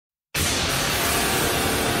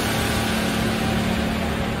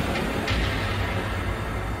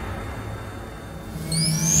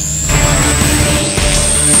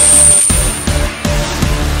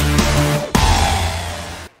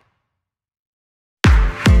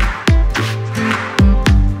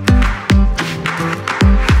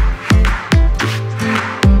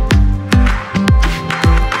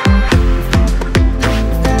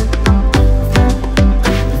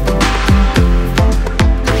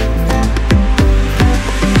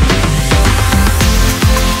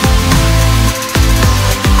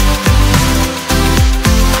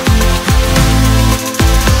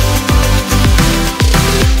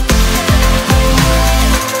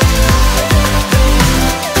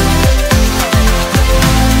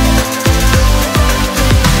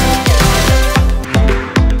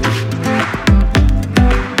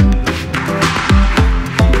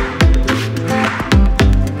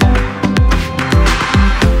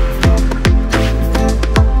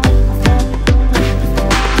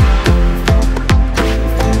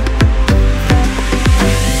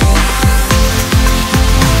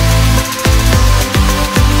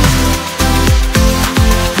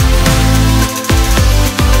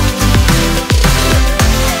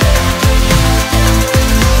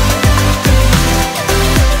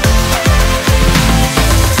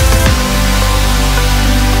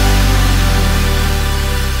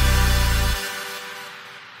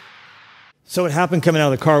So it happened coming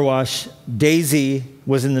out of the car wash. Daisy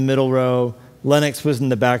was in the middle row. Lennox was in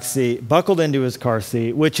the back seat, buckled into his car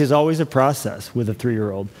seat, which is always a process with a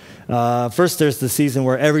 3-year-old. First, there's the season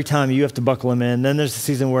where every time you have to buckle him in. Then there's the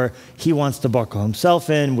season where he wants to buckle himself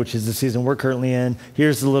in, which is the season we're currently in.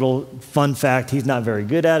 Here's the little fun fact. He's not very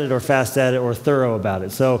good at it or fast at it or thorough about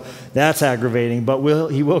it. So that's aggravating, but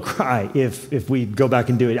he will cry if we go back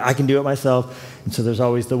and do it. I can do it myself. And so there's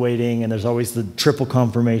always the waiting, and there's always the triple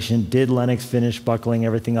confirmation. Did Lennox finish buckling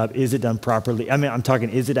everything up? Is it done properly? I mean, I'm talking,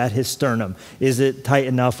 is it at his sternum? Is it tight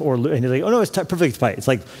enough? And he's like, oh no, it's perfectly tight. It's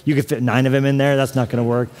like you could fit 9 of them in there. That's not going to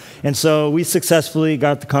work. And so we successfully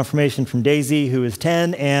got the confirmation from Daisy, who is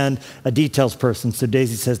 10, and a details person. So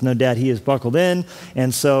Daisy says, no, Dad, he is buckled in.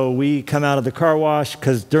 And so we come out of the car wash,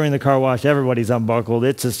 because during the car wash, everybody's unbuckled.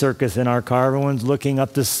 It's a circus in our car. Everyone's looking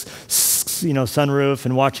up this sunroof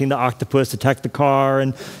and watching the octopus attack the car,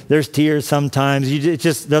 and there's tears sometimes. It's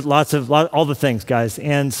just all the things, guys.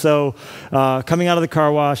 And so coming out of the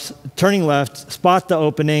car wash, turning left, spot the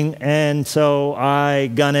opening, and so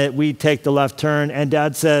I gun it. We take the left turn, and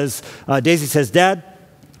Daisy says, Dad,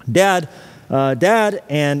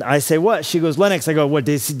 and I say, what? She goes, Lennox. I go, what,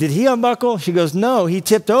 did he unbuckle? She goes, no, he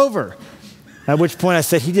tipped over. At which point I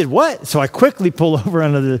said, he did what? So I quickly pull over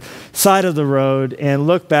onto the side of the road and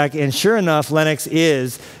look back, and sure enough, Lennox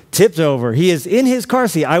is tipped over. He is in his car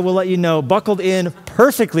seat, I will let you know, buckled in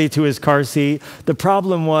perfectly to his car seat. The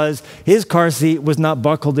problem was his car seat was not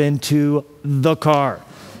buckled into the car.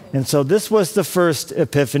 And so this was the first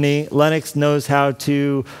epiphany. Lennox knows how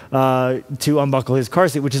to unbuckle his car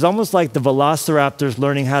seat, which is almost like the velociraptors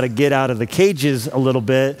learning how to get out of the cages a little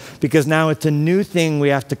bit, because now it's a new thing we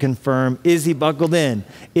have to confirm. Is he buckled in?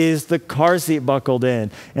 Is the car seat buckled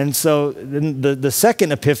in? And so the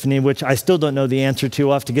second epiphany, which I still don't know the answer to,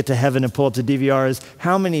 I'll have to get to heaven and pull up the DVR, is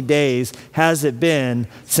how many days has it been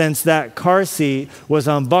since that car seat was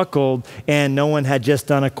unbuckled and no one had just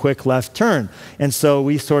done a quick left turn? And so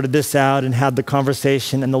we sorted this out and had the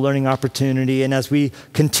conversation and the learning opportunity. And as we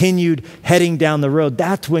continued heading down the road,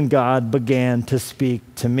 that's when God began to speak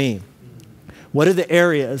to me. What are the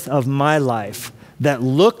areas of my life that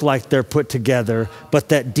look like they're put together, but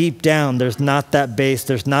that deep down, there's not that base,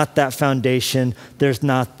 there's not that foundation, there's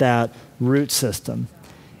not that root system?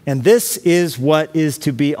 And this is what is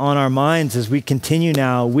to be on our minds as we continue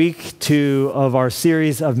now, week 2 of our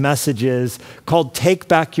series of messages called Take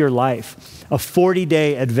Back Your Life, a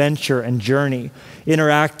 40-day adventure and journey,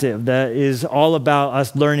 interactive, that is all about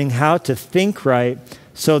us learning how to think right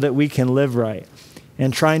so that we can live right,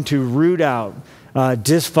 and trying to root out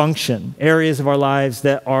dysfunction, areas of our lives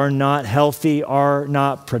that are not healthy, are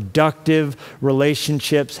not productive,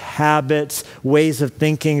 relationships, habits, ways of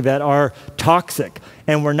thinking that are toxic.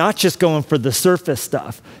 And we're not just going for the surface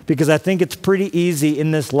stuff, because I think it's pretty easy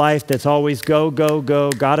in this life that's always go,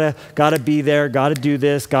 gotta be there, gotta do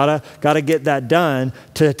this, gotta get that done,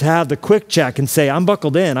 to have the quick check and say, I'm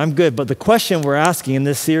buckled in, I'm good. But the question we're asking in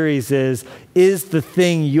this series is the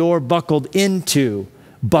thing you're buckled into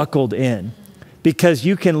buckled in? Because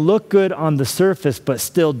you can look good on the surface, but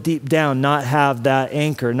still deep down not have that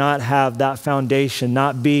anchor, not have that foundation,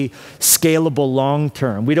 not be scalable long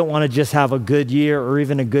term. We don't want to just have a good year or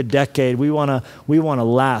even a good decade. We want to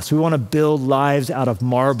last. We want to build lives out of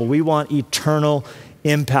marble. We want eternal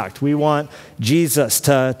impact. We want Jesus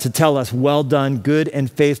to tell us, well done, good and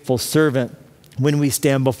faithful servant, when we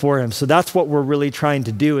stand before him. So that's what we're really trying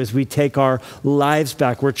to do as we take our lives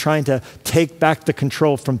back. We're trying to take back the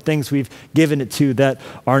control from things we've given it to that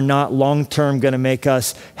are not long-term going to make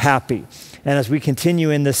us happy. And as we continue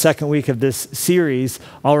in the second week of this series,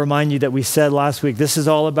 I'll remind you that we said last week, this is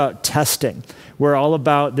all about testing. We're all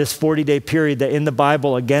about this 40-day period that in the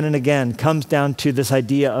Bible again and again comes down to this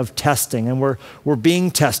idea of testing. And we're being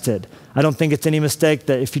tested. I don't think it's any mistake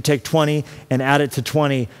that if you take 20 and add it to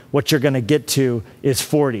 20, what you're going to get to is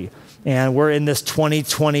 40. And we're in this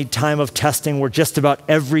 2020 time of testing where just about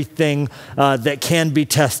everything that can be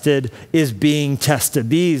tested is being tested.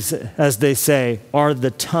 These, as they say, are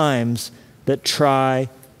the times that try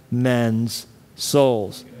men's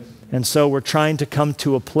souls. And so we're trying to come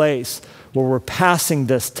to a place where we're passing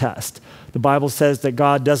this test. The Bible says that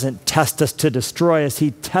God doesn't test us to destroy us.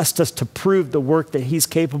 He tests us to prove the work that he's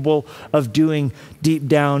capable of doing deep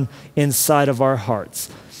down inside of our hearts.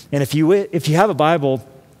 And if you have a Bible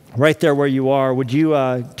right there where you are, would you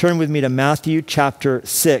turn with me to Matthew chapter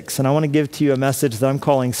 6? And I want to give to you a message that I'm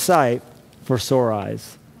calling Sight for Sore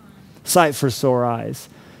Eyes. Sight for Sore Eyes.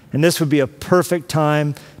 And this would be a perfect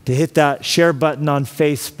time to hit that share button on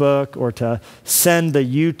Facebook, or to send the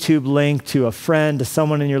YouTube link to a friend, to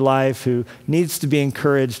someone in your life who needs to be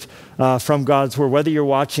encouraged from God's word. Whether you're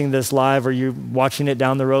watching this live or you're watching it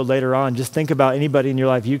down the road later on, just think about anybody in your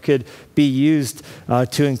life you could be used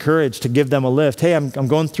to encourage, to give them a lift. Hey, I'm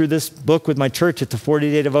going through this book with my church. It's a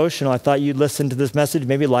 40-day devotional. I thought you'd listen to this message,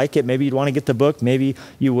 maybe like it, maybe you'd want to get the book, maybe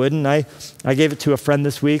you wouldn't. I gave it to a friend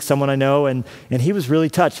this week, someone I know, and he was really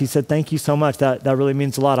touched. He said, thank you so much. That really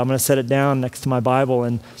means a lot. I'm going to set it down next to my Bible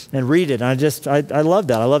and read it. And I love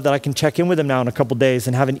that. I love that I can check in with him now in a couple days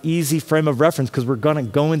and have an easy frame of reference, because we're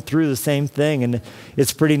going through the same thing, and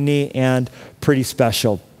it's pretty neat and pretty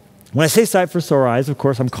special. When I say sight for sore eyes, of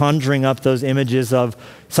course, I'm conjuring up those images of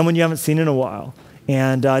someone you haven't seen in a while,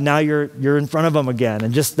 and now you're in front of them again,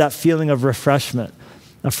 and just that feeling of refreshment.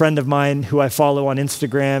 A friend of mine who I follow on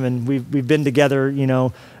Instagram, and we've been together,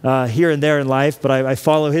 here and there in life, but I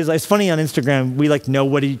follow his. It's funny on Instagram, we like know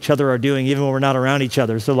what each other are doing, even when we're not around each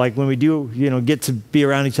other. So like when we do, get to be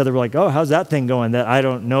around each other, we're like, oh, how's that thing going that I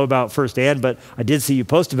don't know about firsthand, but I did see you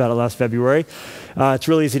post about it last February. It's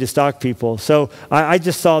really easy to stalk people. So I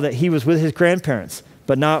just saw that he was with his grandparents,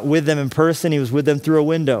 but not with them in person. He was with them through a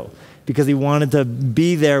window, because he wanted to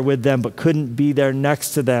be there with them, but couldn't be there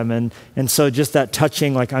next to them. And so just that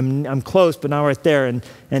touching, like I'm close, but not right there.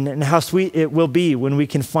 And how sweet it will be when we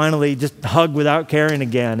can finally just hug without caring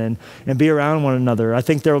again and be around one another. I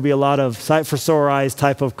think there will be a lot of sight for sore eyes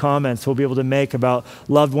type of comments we'll be able to make about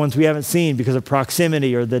loved ones we haven't seen because of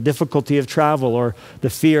proximity, or the difficulty of travel, or the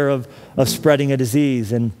fear of spreading a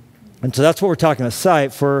disease. And so that's what we're talking about,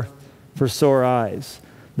 sight for sore eyes.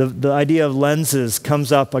 The idea of lenses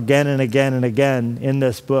comes up again and again and again in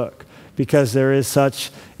this book, because there is such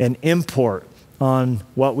an import on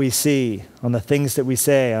what we see, on the things that we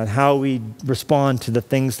say, on how we respond to the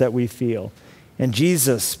things that we feel. And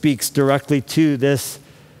Jesus speaks directly to this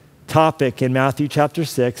topic in Matthew chapter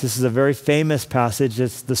 6. This is a very famous passage.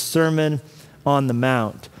 It's the Sermon on the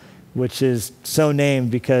Mount, which is so named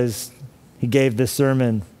because he gave this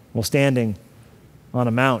sermon while standing on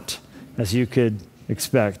a mount, as you could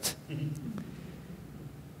expect.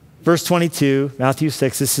 Verse 22, Matthew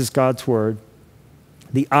 6, this is God's word.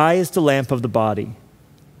 The eye is the lamp of the body.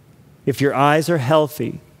 If your eyes are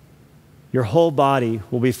healthy, your whole body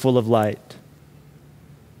will be full of light.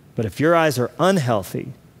 But if your eyes are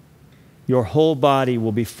unhealthy, your whole body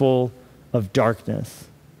will be full of darkness.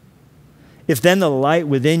 If then the light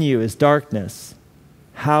within you is darkness,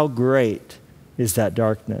 how great is that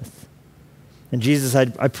darkness? And Jesus, I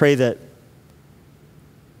pray that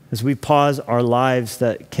as we pause our lives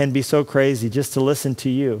that can be so crazy, just to listen to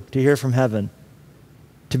you, to hear from heaven,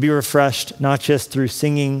 to be refreshed, not just through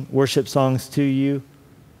singing worship songs to you,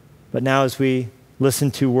 but now as we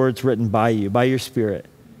listen to words written by you, by your Spirit.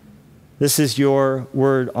 This is your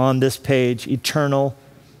word on this page, eternal,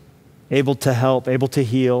 able to help, able to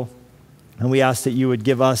heal. And we ask that you would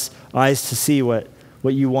give us eyes to see what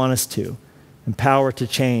you want us to, and power to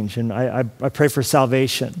change. And I pray for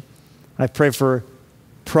salvation. I pray for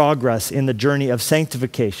progress in the journey of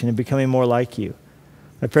sanctification and becoming more like you.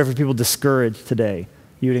 I pray for people discouraged today,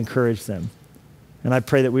 you would encourage them. And I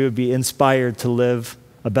pray that we would be inspired to live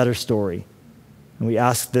a better story. And we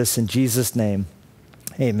ask this in Jesus' name.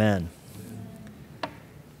 Amen.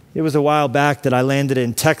 It was a while back that I landed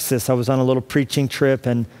in Texas. I was on a little preaching trip,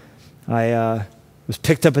 and I was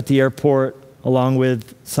picked up at the airport along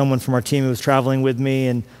with someone from our team who was traveling with me,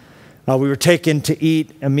 and we were taken to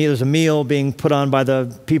eat a meal. There was a meal being put on by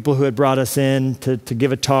the people who had brought us in to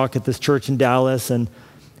give a talk at this church in Dallas. And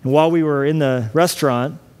while we were in the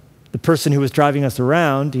restaurant, the person who was driving us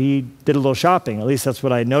around, he did a little shopping. At least that's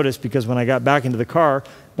what I noticed, because when I got back into the car,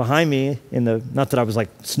 behind me, not that I was like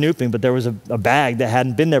snooping, but there was a bag that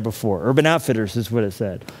hadn't been there before. Urban Outfitters is what it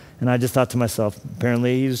said. And I just thought to myself,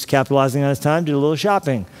 apparently he was capitalizing on his time, did a little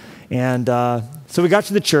shopping. And so we got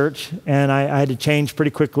to the church, and I had to change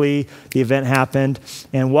pretty quickly. The event happened.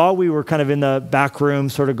 And while we were kind of in the back room,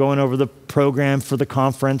 sort of going over the program for the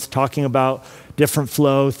conference, talking about different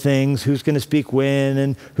flow things, who's going to speak when,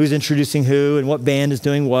 and who's introducing who, and what band is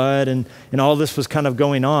doing what, and all this was kind of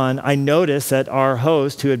going on, I noticed that our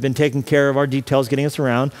host, who had been taking care of our details, getting us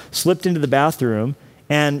around, slipped into the bathroom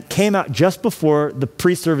and came out just before the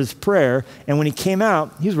pre-service prayer. And when he came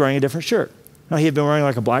out, he was wearing a different shirt. Now, he had been wearing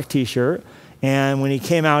like a black t-shirt, And when he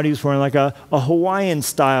came out, he was wearing like a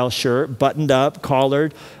Hawaiian-style shirt, buttoned up,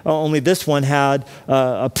 collared. Only this one had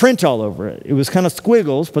a print all over it. It was kind of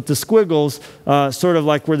squiggles, but the squiggles sort of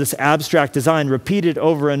like were this abstract design repeated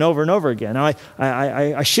over and over and over again. Now,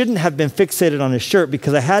 I shouldn't have been fixated on his shirt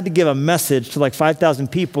because I had to give a message to like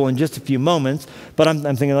 5,000 people in just a few moments. But I'm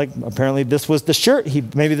thinking like, apparently this was the shirt.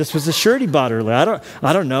 Maybe this was the shirt he bought earlier.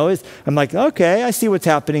 I don't know. I'm like, okay, I see what's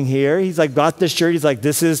happening here. He's like, got this shirt. He's like,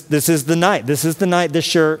 this is the night. This is the night this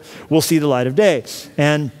shirt will see the light of day.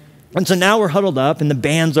 And so now we're huddled up, and the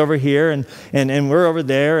band's over here, and we're over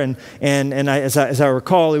there, and as I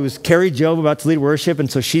recall, it was Carrie Job about to lead worship,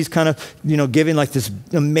 and so she's kind of, giving like this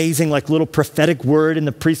amazing like little prophetic word in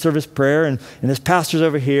the pre-service prayer, and this pastor's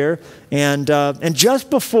over here, and just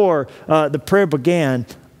before the prayer began,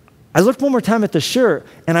 I looked one more time at the shirt,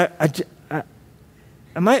 and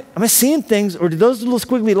am I seeing things, or do those little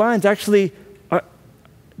squiggly lines actually?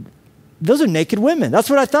 Those are naked women.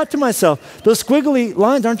 That's what I thought to myself. Those squiggly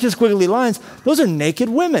lines aren't just squiggly lines. Those are naked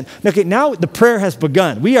women. Okay, now the prayer has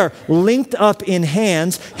begun. We are linked up in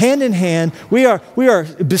hands, hand in hand. We are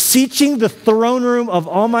beseeching the throne room of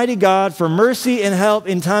Almighty God for mercy and help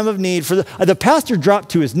in time of need. For the pastor dropped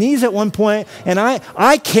to his knees at one point, and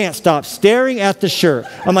I can't stop staring at the shirt.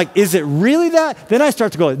 I'm like, is it really that? Then I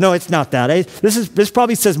start to go, no, it's not that. This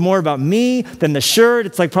probably says more about me than the shirt.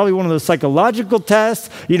 It's like probably one of those psychological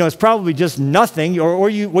tests. It's probably just nothing, or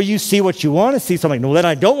you see what you want to see. So I'm like, no, then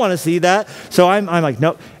I don't want to see that. So I'm like,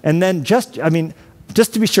 no. And then just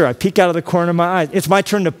to be sure, I peek out of the corner of my eye. It's my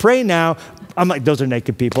turn to pray now. I'm like, those are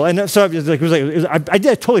naked people. And so I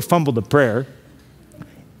totally fumbled the prayer.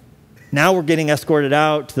 Now we're getting escorted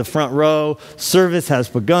out to the front row. Service has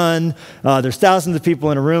begun. There's thousands of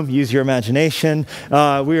people in a room. Use your imagination. We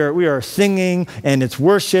are singing, and it's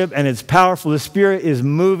worship, and it's powerful. The Spirit is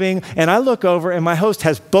moving. And I look over, and my host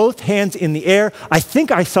has both hands in the air. I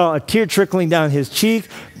think I saw a tear trickling down his cheek,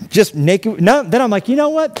 just naked. No, then I'm like, you know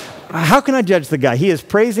what? How can I judge the guy? He is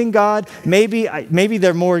praising God. Maybe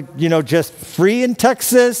they're more, just free in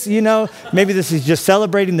Texas. Maybe this is just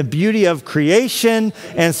celebrating the beauty of creation.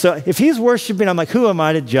 And so if he's worshiping, I'm like, who am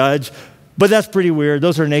I to judge? But that's pretty weird.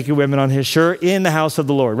 Those are naked women on his shirt in the house of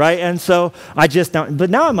the Lord, right? And so but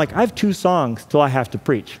now I'm like, I have 2 songs till I have to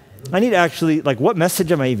preach. I need to actually, like, what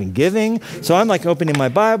message am I even giving? So I'm like opening my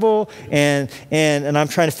Bible and I'm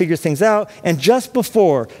trying to figure things out. And just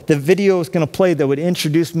before the video was going to play that would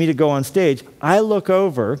introduce me to go on stage, I look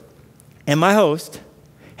over and my host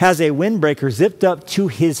has a windbreaker zipped up to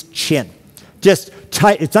his chin. Just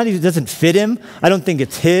tight. It doesn't fit him. I don't think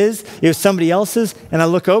it's his. It was somebody else's. And I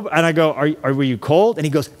look over and I go, were you cold? And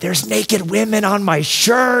he goes, there's naked women on my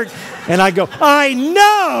shirt. And I go, I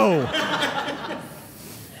know.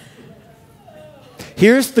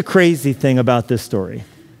 Here's the crazy thing about this story.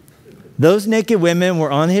 Those naked women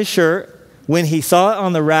were on his shirt when he saw it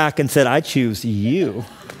on the rack and said, I choose you.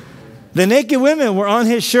 The naked women were on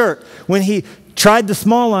his shirt when he tried the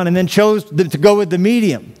small on and then chose to go with the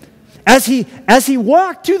medium. As he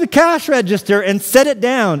walked to the cash register and set it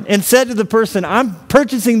down and said to the person, I'm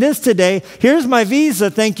purchasing this today. Here's my Visa.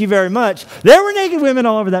 Thank you very much. There were naked women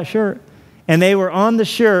all over that shirt. And they were on the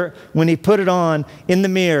shirt when he put it on in the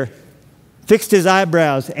mirror, fixed his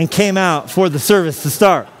eyebrows, and came out for the service to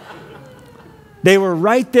start. They were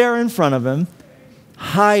right there in front of him,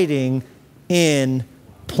 hiding in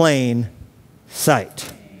plain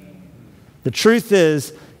sight. The truth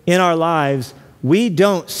is, in our lives, we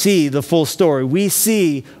don't see the full story. We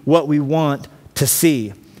see what we want to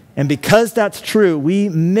see. And because that's true, we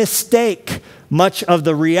mistake much of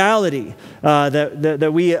the reality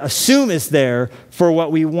that we assume is there for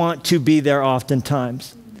what we want to be there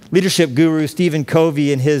oftentimes. Leadership guru Stephen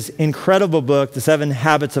Covey, in his incredible book, The 7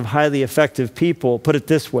 Habits of Highly Effective People, put it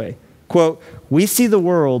this way, quote, we see the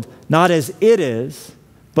world not as it is,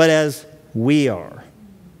 but as we are,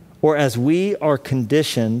 or as we are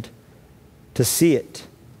conditioned to see it.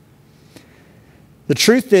 The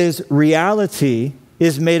truth is, reality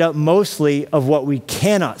is made up mostly of what we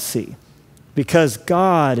cannot see, because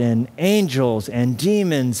God and angels and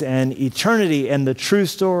demons and eternity and the true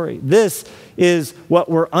story, this is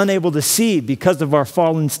what we're unable to see because of our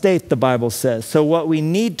fallen state, the Bible says. So what we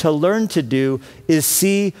need to learn to do is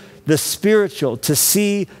see the spiritual, to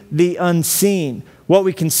see the unseen, what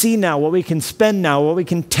we can see now, what we can spend now, what we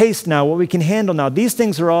can taste now, what we can handle now. These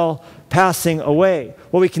things are all passing away.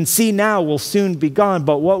 What we can see now will soon be gone,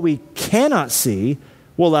 but what we cannot see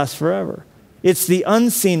will last forever. It's the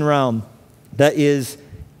unseen realm that is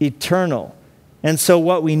eternal. And so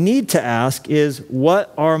what we need to ask is,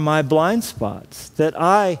 what are my blind spots that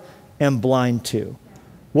I am blind to?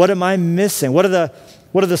 What am I missing? What are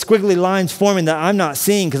what are the squiggly lines forming that I'm not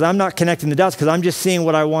seeing because I'm not connecting the dots because I'm just seeing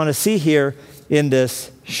what I want to see here in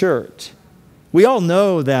this shirt? We all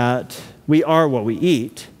know that we are what we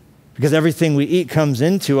eat because everything we eat comes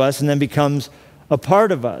into us and then becomes a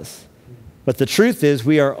part of us. But the truth is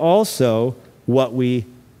we are also what we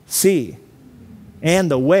see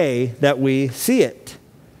and the way that we see it.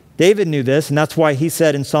 David knew this, and that's why he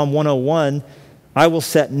said in Psalm 101, I will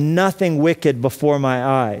set nothing wicked before my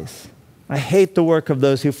eyes. I hate the work of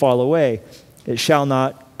those who fall away. It shall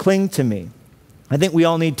not cling to me. I think we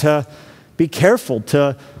all need to be careful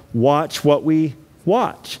to watch what we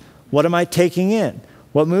watch. What am I taking in?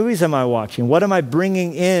 What movies am I watching? What am I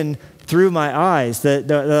bringing in through my eyes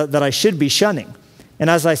that I should be shunning? And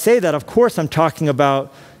as I say that, of course, I'm talking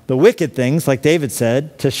about the wicked things, like David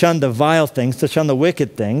said, to shun the vile things, to shun the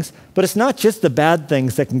wicked things. But it's not just the bad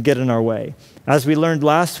things that can get in our way. As we learned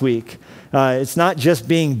last week, it's not just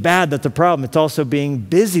being bad that's the problem. It's also being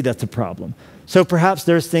busy that's the problem. So perhaps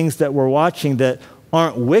there's things that we're watching that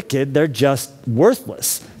aren't wicked. They're just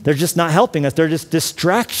worthless. They're just not helping us. They're just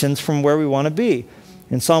distractions from where we want to be.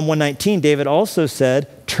 In Psalm 119, David also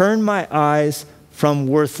said, turn my eyes from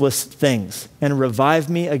worthless things and revive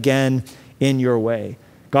me again in your way.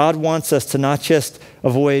 God wants us to not just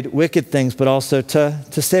avoid wicked things, but also to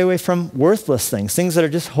stay away from worthless things, things that are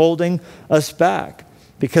just holding us back.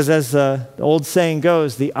 Because as the old saying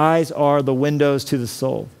goes, the eyes are the windows to the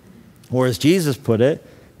soul. Or as Jesus put it,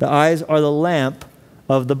 the eyes are the lamp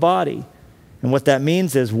of the body. And what that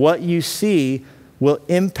means is what you see will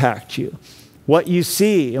impact you. What you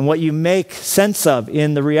see and what you make sense of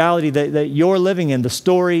in the reality that you're living in, the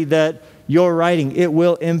story that you're writing, it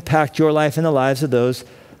will impact your life and the lives of those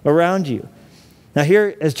around you. Now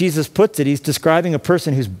here, as Jesus puts it, he's describing a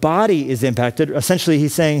person whose body is impacted. Essentially,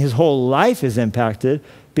 he's saying his whole life is impacted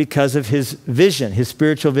because of his vision, his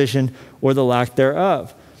spiritual vision, or the lack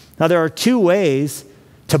thereof. Now, there are two ways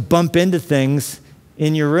to bump into things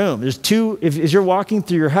in your room. There's two, as you're walking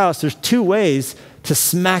through your house, there's two ways to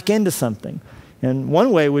smack into something. And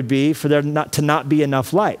one way would be for there to not be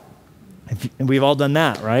enough light. And we've all done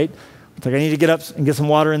that, right? It's like I need to get up and get some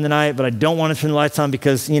water in the night, but I don't want to turn the lights on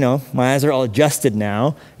because, my eyes are all adjusted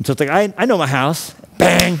now. And so it's like, I know my house.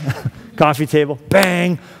 Bang, coffee table,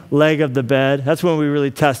 bang, leg of the bed. That's when we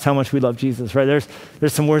really test how much we love Jesus, right?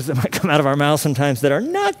 There's some words that might come out of our mouth sometimes that are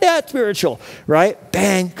not that spiritual, right?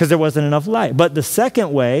 Bang, because there wasn't enough light. But the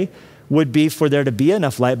second way would be for there to be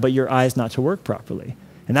enough light, but your eyes not to work properly.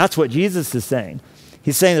 And that's what Jesus is saying.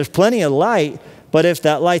 He's saying there's plenty of light, but if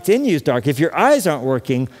that light's in you is dark, if your eyes aren't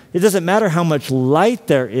working, it doesn't matter how much light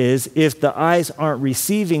there is. If the eyes aren't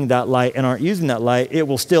receiving that light and aren't using that light, it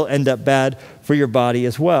will still end up bad for your body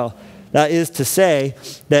as well. That is to say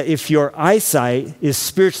that if your eyesight is,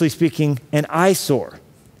 spiritually speaking, an eyesore,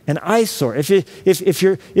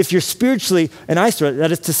 if you're spiritually an eyesore,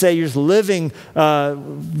 that is to say you're just living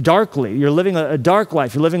darkly, you're living a dark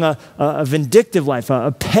life, you're living a vindictive life,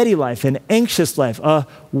 a petty life, an anxious life, a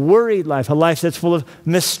worried life, a life that's full of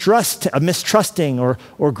mistrusting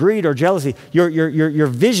or greed or jealousy, your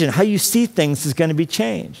vision, how you see things is going to be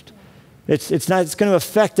changed. It's going to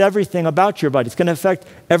affect everything about your body. It's going to affect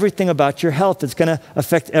everything about your health. It's going to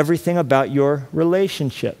affect everything about your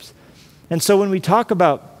relationships. And so when we talk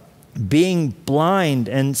about being blind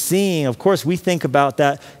and seeing, of course, we think about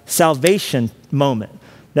that salvation moment,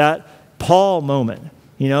 that Paul moment,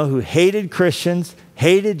 who hated Christians,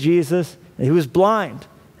 hated Jesus, and he was blind.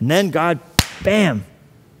 And then God, bam,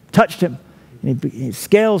 touched him. And his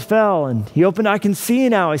scales fell, and he opened, I can see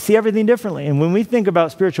now. I see everything differently. And when we think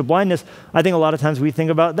about spiritual blindness, I think a lot of times we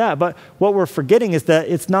think about that. But what we're forgetting is that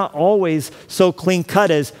it's not always so clean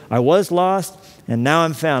cut as I was lost, and now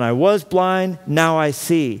I'm found. I was blind, now I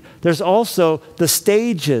see. There's also the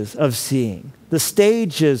stages of seeing, the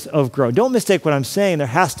stages of growth. Don't mistake what I'm saying. There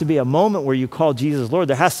has to be a moment where you call Jesus Lord.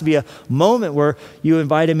 There has to be a moment where you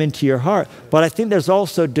invite him into your heart. But I think there's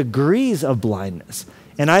also degrees of blindness.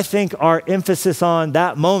 And I think our emphasis on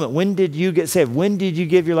that moment, when did you get saved? When did you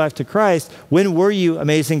give your life to Christ? When were you,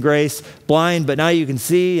 amazing grace, blind, but now you can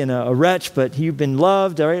see, and a wretch, but you've been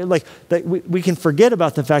loved? Right? Like we can forget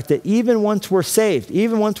about the fact that even once we're saved,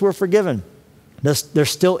 even once we're forgiven,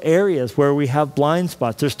 there's still areas where we have blind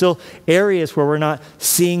spots. There's still areas where we're not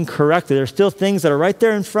seeing correctly. There's still things that are right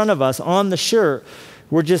there in front of us on the shirt.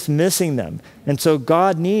 We're just missing them. And so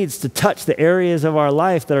God needs to touch the areas of our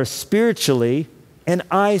life that are spiritually an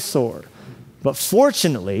eyesore. But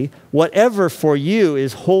fortunately, whatever for you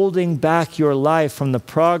is holding back your life from the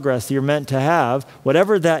progress you're meant to have,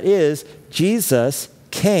 whatever that is, Jesus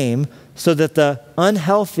came so that the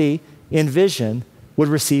unhealthy in vision would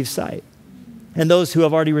receive sight. And those who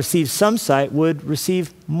have already received some sight would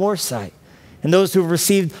receive more sight. And those who have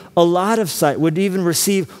received a lot of sight would even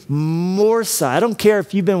receive more sight. I don't care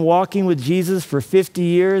if you've been walking with Jesus for 50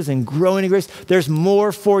 years and growing in grace. There's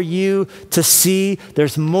more for you to see.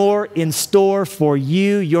 There's more in store for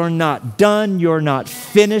you. You're not done. You're not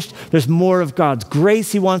finished. There's more of God's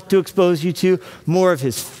grace he wants to expose you to, more of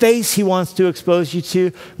his face he wants to expose you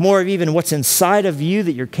to, more of even what's inside of you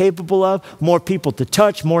that you're capable of, more people to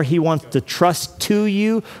touch, more he wants to trust to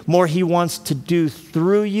you, more he wants to do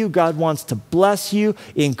through you. God wants to bless you,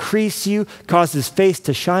 increase you, cause his face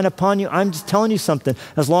to shine upon you. I'm just telling you something.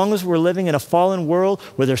 As long as we're living in a fallen world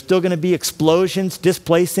where there's still going to be explosions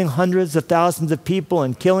displacing hundreds of thousands of people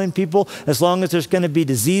and killing people, as long as there's going to be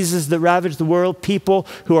diseases that ravage the world, people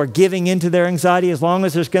who are giving into their anxiety, as long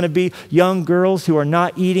as there's going to be young girls who are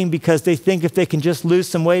not eating because they think if they can just lose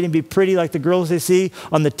some weight and be pretty like the girls they see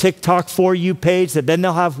on the TikTok For You page, that then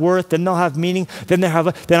they'll have worth, then they'll have meaning, then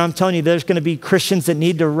I'm telling you, there's going to be Christians that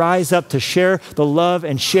need to rise up to share the love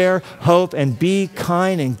and share hope and be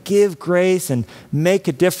kind and give grace and make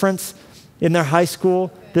a difference in their high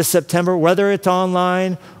school this September, whether it's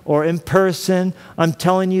online or in person. I'm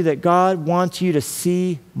telling you that God wants you to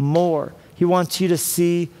see more. He wants you to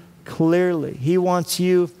see clearly. He wants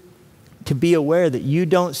you to be aware that you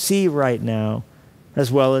don't see right now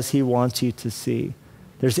as well as he wants you to see.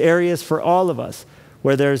 There's areas for all of us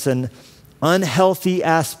where there's an unhealthy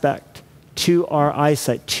aspect to our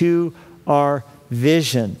eyesight, to our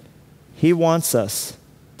vision. He wants us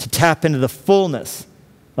to tap into the fullness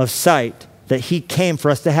of sight that he came for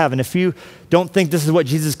us to have. And if you don't think this is what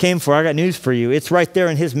Jesus came for, I got news for you. It's right there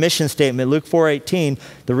in his mission statement, Luke 4:18.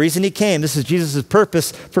 The reason he came, this is Jesus'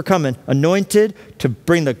 purpose for coming, anointed to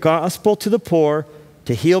bring the gospel to the poor,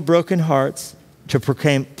 to heal broken hearts, to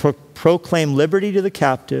proclaim liberty to the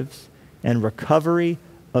captives and recovery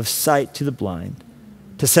of sight to the blind,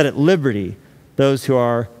 to set at liberty those who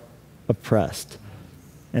are oppressed.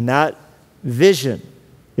 And that vision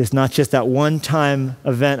is not just that one-time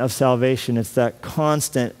event of salvation. It's that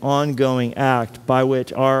constant, ongoing act by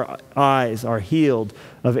which our eyes are healed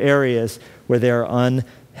of areas where they are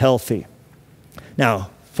unhealthy.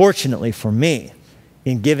 Now, fortunately for me,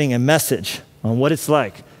 in giving a message on what it's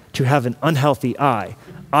like to have an unhealthy eye,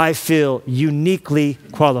 I feel uniquely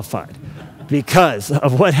qualified because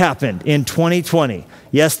of what happened in 2020.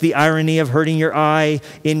 Yes, the irony of hurting your eye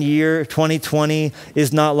in year 2020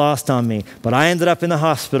 is not lost on me. But I ended up in the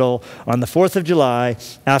hospital on the 4th of July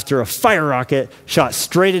after a fire rocket shot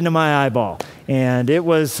straight into my eyeball. And it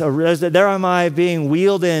was, there am I being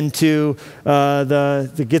wheeled in to get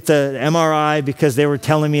the MRI because they were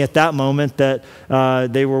telling me at that moment that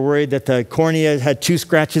they were worried that the cornea had 2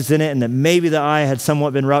 scratches in it and that maybe the eye had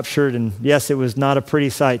somewhat been ruptured. And yes, it was not a pretty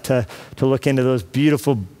sight to look into those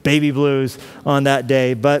beautiful baby blues on that day.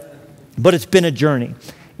 But it's been a journey.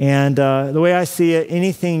 And the way I see it,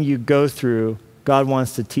 anything you go through, God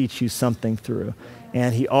wants to teach you something through.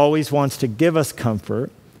 And he always wants to give us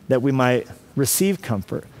comfort that we might receive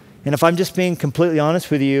comfort. And if I'm just being completely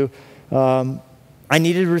honest with you, I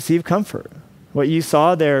needed to receive comfort. What you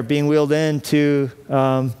saw there being wheeled into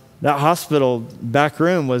that hospital back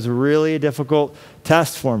room was really a difficult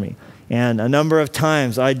test for me. And a number of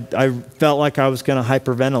times I felt like I was going to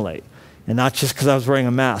hyperventilate. And not just because I was wearing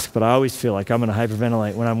a mask, but I always feel like I'm going to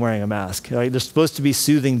hyperventilate when I'm wearing a mask. Like, they're supposed to be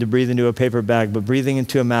soothing to breathe into a paper bag, but breathing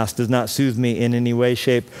into a mask does not soothe me in any way,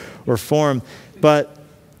 shape, or form.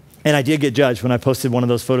 And I did get judged when I posted one of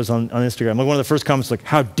those photos on Instagram. Like, one of the first comments was like,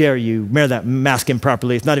 how dare you wear that mask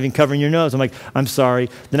improperly? It's not even covering your nose. I'm like, I'm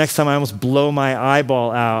sorry. The next time I almost blow my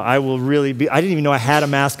eyeball out, I will really be, I didn't even know I had a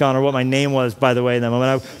mask on or what my name was, by the way, in that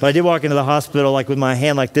moment. But I did walk into the hospital like with my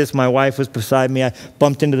hand like this. My wife was beside me. I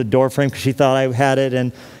bumped into the door frame because she thought I had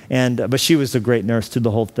it. But she was a great nurse through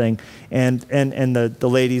the whole thing. And the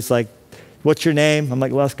lady's like, what's your name? I'm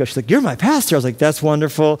like, Lesko. She's like, you're my pastor. I was like, that's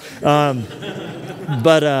wonderful.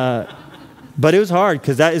 But it was hard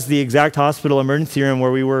because that is the exact hospital emergency room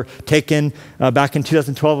where we were taken back in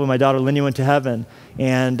 2012 when my daughter Lindy went to heaven.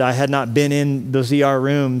 And I had not been in those ER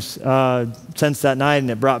rooms since that night, and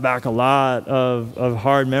it brought back a lot of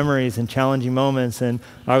hard memories and challenging moments. And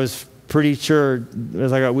I was pretty sure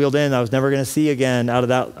as I got wheeled in, I was never going to see again out of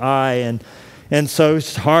that eye. And so it was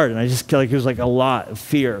just hard, and I just feel like it was like a lot of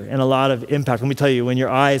fear and a lot of impact. Let me tell you, when your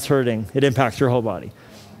eye is hurting, it impacts your whole body.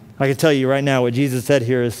 I can tell you right now what Jesus said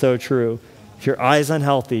here is so true. If your eye is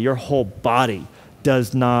unhealthy, your whole body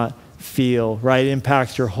does not feel right. It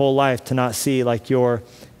impacts your whole life to not see like you're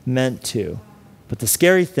meant to. But the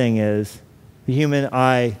scary thing is the human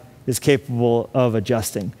eye is capable of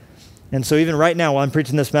adjusting. And so even right now, while I'm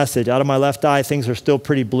preaching this message, out of my left eye, things are still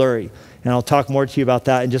pretty blurry. And I'll talk more to you about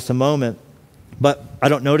that in just a moment. But I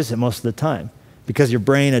don't notice it most of the time because your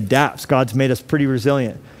brain adapts. God's made us pretty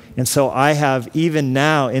resilient. And so I have, even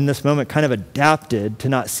now in this moment, kind of adapted to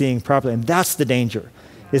not seeing properly. And that's the danger,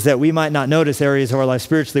 is that we might not notice areas of our life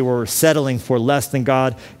spiritually where we're settling for less than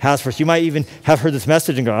God has for us. You might even have heard this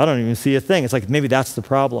message and go, I don't even see a thing. It's like maybe that's the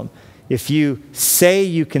problem. If you say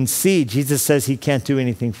you can see, Jesus says he can't do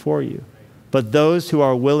anything for you. But those who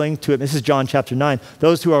are willing to, this is John chapter 9,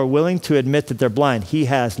 those who are willing to admit that they're blind, he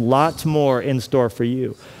has lots more in store for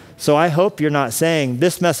you. So I hope you're not saying,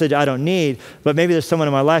 this message I don't need, but maybe there's someone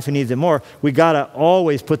in my life who needs it more. We got to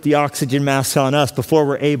always put the oxygen masks on us before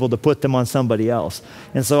we're able to put them on somebody else.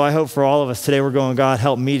 And so I hope for all of us today, we're going, God,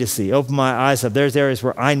 help me to see. Open my eyes up. There's areas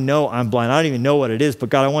where I know I'm blind. I don't even know what it is, but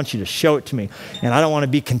God, I want you to show it to me. And I don't want to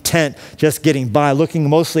be content just getting by, looking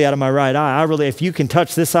mostly out of my right eye. If you can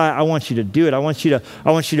touch this eye, I want you to do it. I want you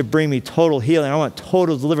to bring me total healing. I want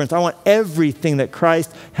total deliverance. I want everything that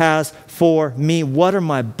Christ has for me. What are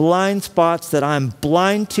my blind spots that I'm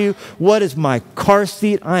blind to? What is my car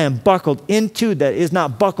seat I am buckled into that is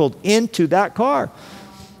not buckled into that car?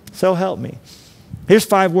 So help me. Here's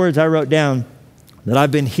 5 words I wrote down that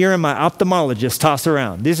I've been hearing my ophthalmologist toss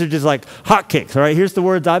around. These are just like hotcakes, all right? Here's the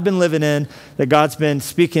words I've been living in that God's been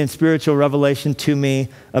speaking spiritual revelation to me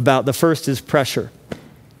about. The first is pressure.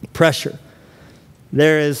 Pressure.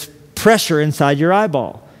 There is pressure inside your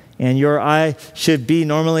eyeball. And your eye should be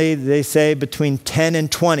normally, they say, between 10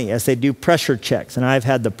 and 20 as they do pressure checks. And I've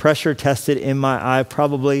had the pressure tested in my eye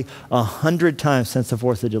probably 100 times since the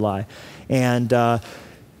 4th of July. And that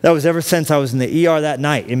was ever since I was in the ER that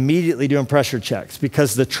night, immediately doing pressure checks,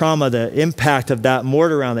 because the trauma, the impact of that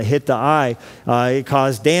mortar round that hit the eye, it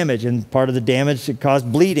caused damage. And part of the damage, it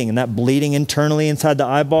caused bleeding. And that bleeding internally inside the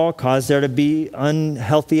eyeball caused there to be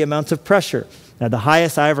unhealthy amounts of pressure. Now, the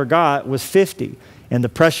highest I ever got was 50. And the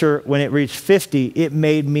pressure, when it reached 50, it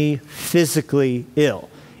made me physically ill.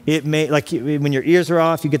 It made, like when your ears are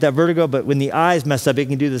off, you get that vertigo, but when the eyes mess up, it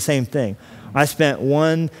can do the same thing. I spent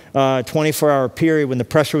one 24-hour period when the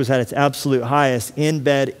pressure was at its absolute highest in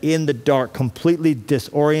bed, in the dark, completely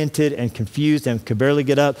disoriented and confused, and could barely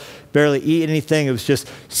get up, barely eat anything. It was just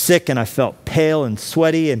sick, and I felt pale and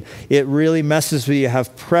sweaty, and it really messes with you. You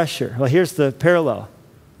have pressure. Well, here's the parallel.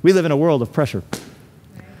 We live in a world of pressure.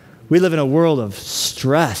 We live in a world of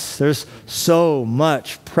stress. There's so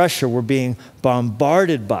much pressure we're being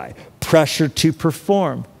bombarded by. Pressure to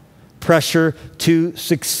perform, pressure to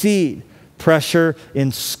succeed, pressure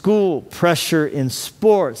in school, pressure in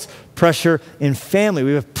sports, pressure in family.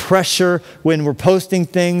 We have pressure when we're posting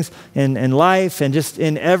things in life, and just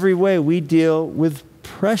in every way we deal with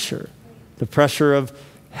pressure. The pressure of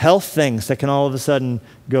health things that can all of a sudden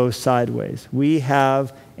go sideways. We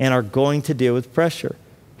have and are going to deal with pressure.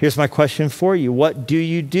 Here's my question for you. What do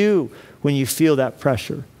you do when you feel that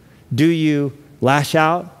pressure? Do you lash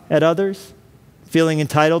out at others, feeling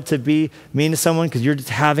entitled to be mean to someone because you're just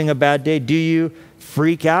having a bad day? Do you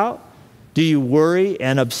freak out? Do you worry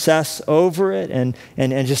and obsess over it and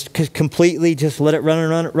just completely just let it running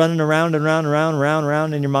around and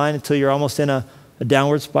around in your mind until you're almost in a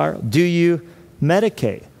downward spiral? Do you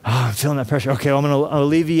medicate? Oh, I'm feeling that pressure. Okay, well, I'm going to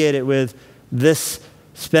alleviate it with this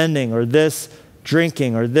spending or this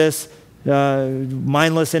drinking or this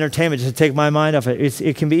mindless entertainment just to take my mind off it.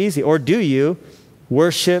 It can be easy. Or do you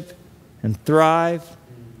worship and thrive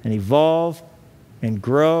and evolve and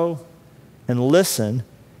grow and listen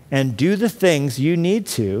and do the things you need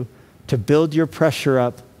to build your pressure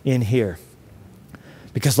up in here?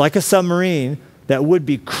 Because like a submarine that would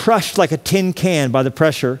be crushed like a tin can by the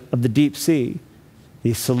pressure of the deep sea,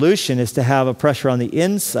 the solution is to have a pressure on the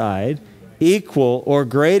inside equal or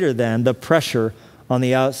greater than the pressure on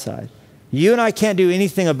the outside. You and I can't do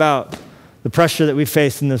anything about the pressure that we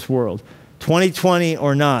face in this world. 2020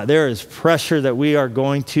 or not, there is pressure that we are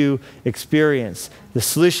going to experience. The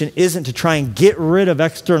solution isn't to try and get rid of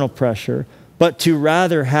external pressure, but to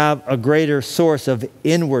rather have a greater source of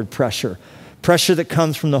inward pressure, pressure that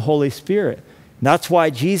comes from the Holy Spirit. And that's why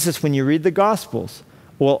Jesus, when you read the Gospels,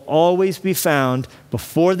 will always be found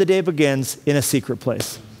before the day begins in a secret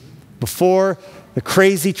place. Before the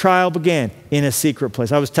crazy trial began, in a secret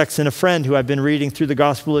place. I was texting a friend who I've been reading through the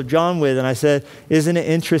Gospel of John with, and I said, isn't it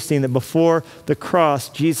interesting that before the cross,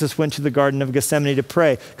 Jesus went to the Garden of Gethsemane to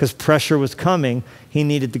pray because pressure was coming. He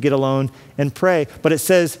needed to get alone and pray. But it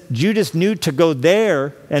says Judas knew to go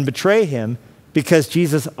there and betray him because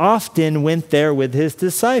Jesus often went there with his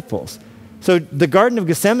disciples. So the Garden of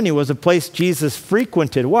Gethsemane was a place Jesus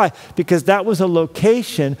frequented. Why? Because that was a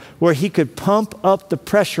location where he could pump up the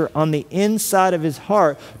pressure on the inside of his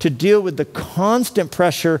heart to deal with the constant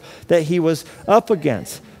pressure that he was up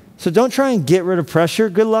against. So don't try and get rid of pressure.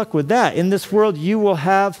 Good luck with that. In this world, you will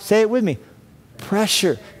have, say it with me,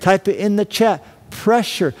 pressure. Type it in the chat.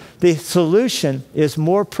 Pressure. The solution is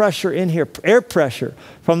more pressure in here, air pressure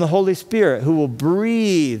from the Holy Spirit, who will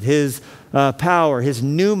breathe his power, his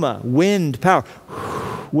pneuma, wind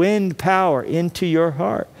power into your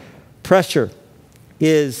heart. Pressure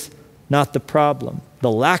is not the problem.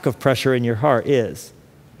 The lack of pressure in your heart is.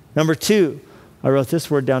 Number 2, I wrote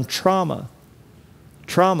this word down, trauma.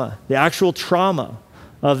 Trauma, the actual trauma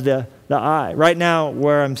of the eye. Right now,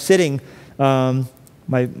 where I'm sitting, the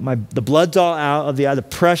blood's all out of the eye. The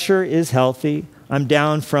pressure is healthy. I'm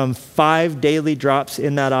down from 5 daily drops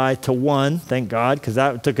in that eye to 1, thank God, because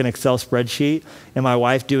that took an Excel spreadsheet, and my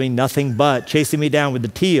wife doing nothing but chasing me down with the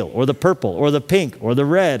teal or the purple or the pink or the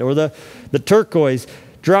red or the turquoise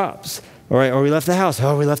drops. Or we left the house.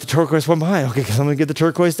 Oh, we left the turquoise one behind. Okay, because I'm going to get the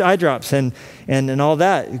turquoise eye drops and all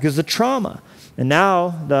that because of trauma. And now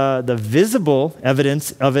the visible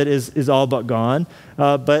evidence of it is all but gone,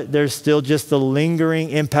 but there's still just the lingering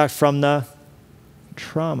impact from the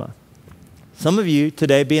trauma. Some of you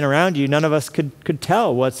today, being around you, none of us could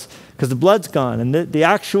tell because the blood's gone. And the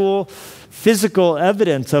actual physical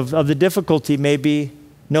evidence of the difficulty may be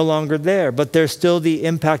no longer there, but there's still the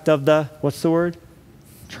impact of what's the word?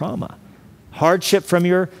 Trauma. Hardship from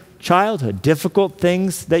your childhood, difficult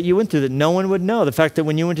things that you went through that no one would know. The fact that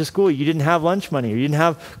when you went to school, you didn't have lunch money or you didn't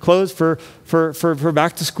have clothes for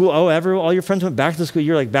back to school. Oh, all your friends went back to school.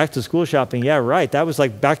 You're like, back to school shopping. Yeah, right. That was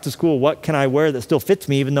like back to school. What can I wear that still fits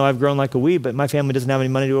me even though I've grown like a weed, but my family doesn't have any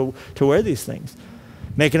money to wear these things.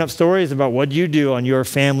 Making up stories about what you do on your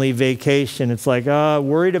family vacation. It's like,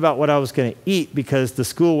 worried about what I was going to eat because the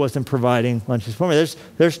school wasn't providing lunches for me.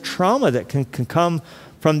 There's trauma that can come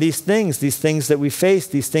from these things that we face,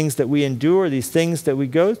 these things that we endure, these things that we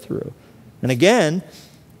go through. And again,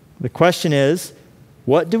 the question is,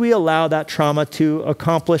 what do we allow that trauma to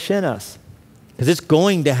accomplish in us? Because it's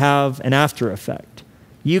going to have an after effect.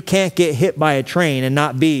 You can't get hit by a train and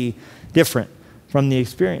not be different from the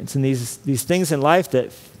experience. And these things in life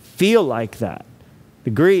that feel like that,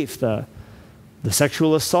 the grief, the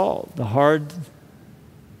sexual assault, the hard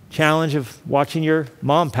challenge of watching your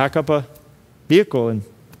mom pack up a vehicle and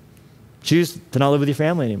choose to not live with your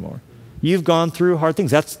family anymore. You've gone through hard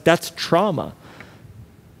things. That's trauma.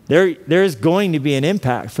 There is going to be an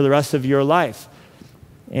impact for the rest of your life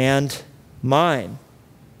and mine.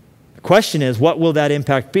 The question is, what will that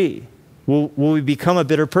impact be? Will we become a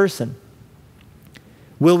bitter person?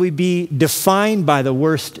 Will we be defined by the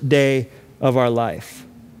worst day of our life?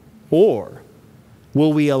 Or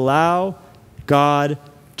will we allow God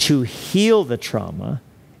to heal the trauma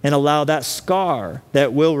and allow that scar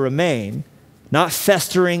that will remain, not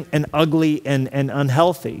festering and ugly and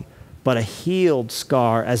unhealthy, but a healed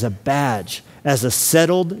scar as a badge, as a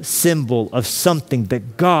settled symbol of something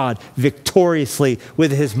that God victoriously,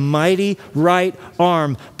 with his mighty right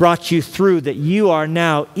arm, brought you through, that you are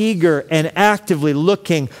now eager and actively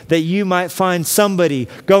looking that you might find somebody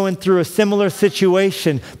going through a similar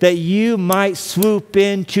situation, that you might swoop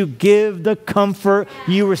in to give the comfort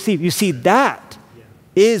you receive. You see, that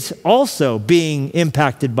is also being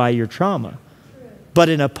impacted by your trauma, but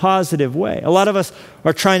in a positive way. A lot of us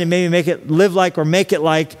are trying to maybe make it like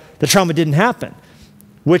the trauma didn't happen,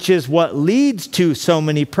 which is what leads to so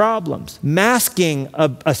many problems. Masking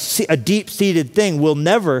a deep-seated thing will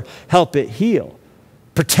never help it heal.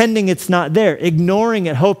 Pretending it's not there, ignoring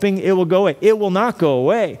it, hoping it will go away. It will not go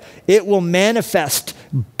away. It will manifest,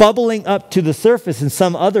 bubbling up to the surface in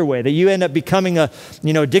some other way, that you end up becoming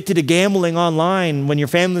addicted to gambling online when your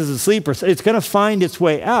family is asleep. Or it's going to find its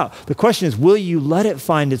way out. The question is, will you let it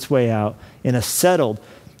find its way out in a settled,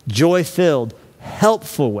 joy-filled,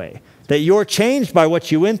 helpful way, that you're changed by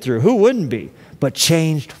what you went through? Who wouldn't be? But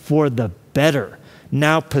changed for the better,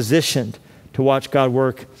 now positioned to watch God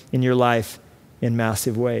work in your life in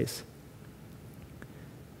massive ways.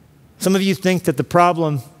 Some of you think that the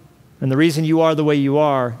problem and the reason you are the way you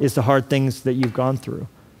are is the hard things that you've gone through.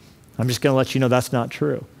 I'm just going to let you know that's not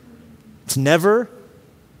true. It's never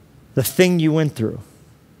the thing you went through.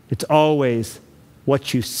 It's always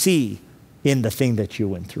what you see in the thing that you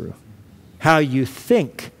went through. How you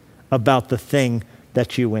think about the thing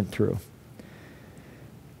that you went through.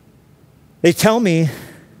 They tell me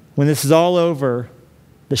when this is all over,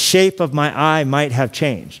 the shape of my eye might have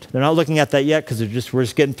changed. They're not looking at that yet because we're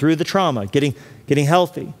just getting through the trauma, getting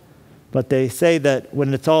healthy. But they say that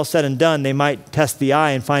when it's all said and done, they might test the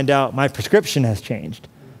eye and find out my prescription has changed.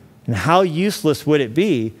 And how useless would it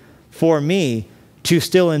be for me to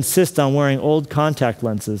still insist on wearing old contact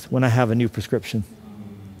lenses when I have a new prescription?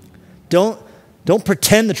 Don't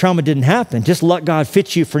pretend the trauma didn't happen. Just let God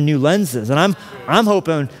fit you for new lenses. And I'm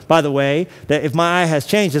hoping, by the way, that if my eye has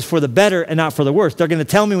changed, it's for the better and not for the worse. They're going to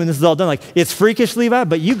tell me when this is all done, like, it's freakish, Levi,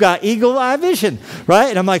 but you got eagle eye vision, right?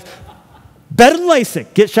 And I'm like, better than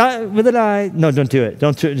LASIK. Get shot with an eye. No, don't do it.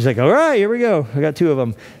 Don't do it. Just like, all right, here we go. I got 2 of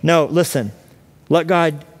them. No, listen. Let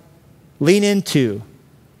God lean into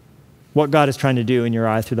what God is trying to do in your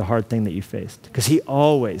eye through the hard thing that you faced. Because he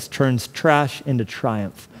always turns trash into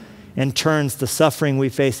triumph and turns the suffering we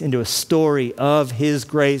face into a story of his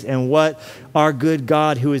grace and what our good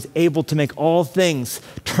God, who is able to make all things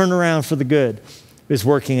turn around for the good, is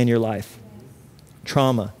working in your life.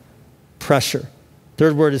 Trauma, pressure.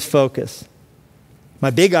 Third word is focus. My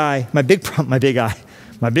big eye. That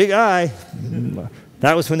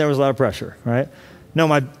was when there was a lot of pressure, right? No,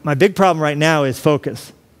 my big problem right now is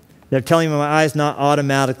focus. They're telling me my eye's not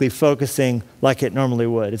automatically focusing like it normally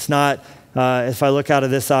would. It's not, if I look out of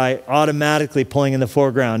this eye, automatically pulling in the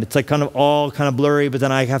foreground. It's like kind of blurry, but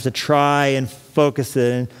then I have to try and focus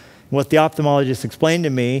it. And what the ophthalmologist explained to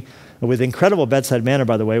me, with incredible bedside manner,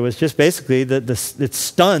 by the way, was just basically that it's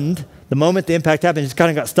stunned. The moment the impact happened, it just kind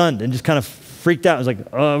of got stunned and just kind of freaked out. It was like,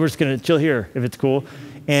 oh, we're just going to chill here if it's cool.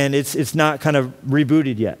 And it's not kind of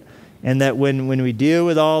rebooted yet. And that when we deal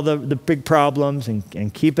with all the big problems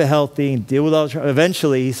and keep it healthy and deal with all,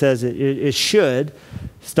 eventually, he says, it should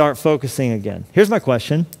start focusing again. Here's my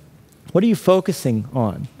question. What are you focusing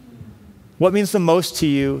on? What means the most to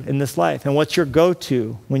you in this life? And what's your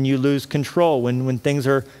go-to when you lose control, when things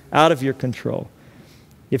are out of your control?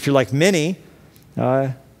 If you're like Minnie,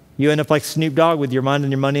 you end up like Snoop Dogg with your mind on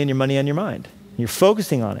your money and your money on your mind. You're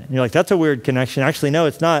focusing on it. And you're like, that's a weird connection. Actually, no,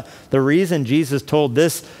 it's not. The reason Jesus told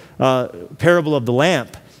this parable of the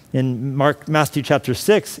lamp in Matthew chapter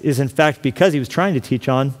 6 is in fact because he was trying to teach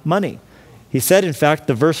on money. He said, in fact,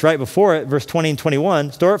 the verse right before it, verse 20 and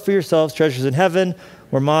 21, store up for yourselves treasures in heaven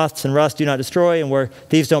where moths and rust do not destroy and where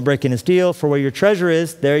thieves don't break in and steal. For where your treasure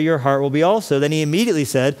is, there your heart will be also. Then he immediately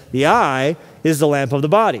said, the eye is the lamp of the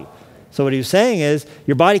body. So what he was saying is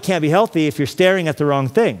your body can't be healthy if you're staring at the wrong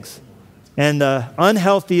things. And the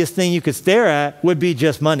unhealthiest thing you could stare at would be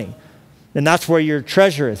just money. And that's where your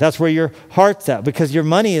treasure is. That's where your heart's at, because your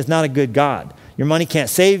money is not a good God. Your money can't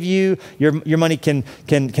save you. Your money can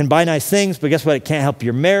buy nice things, but guess what? It can't help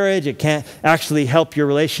your marriage. It can't actually help your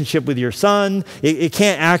relationship with your son. It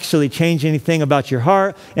can't actually change anything about your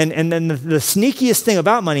heart. And then the sneakiest thing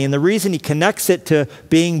about money, and the reason he connects it to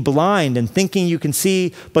being blind and thinking you can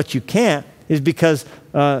see but you can't, is because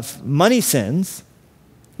money sins,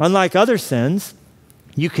 unlike other sins,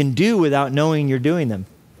 you can do without knowing you're doing them.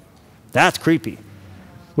 That's creepy.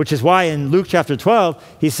 Which is why in Luke chapter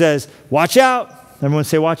 12, he says, watch out. Everyone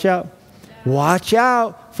say watch out. Yeah. Watch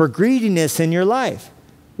out for greediness in your life.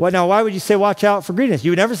 Well, now, why would you say watch out for greediness?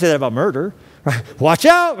 You would never say that about murder. Right? Watch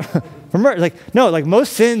out for murder. Like, no, like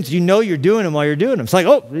most sins, you know you're doing them while you're doing them. It's like,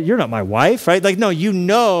 oh, you're not my wife, right? Like, no, you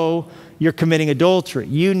know you're committing adultery.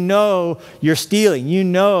 You know you're stealing. You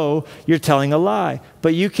know you're telling a lie.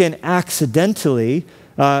 But you can accidentally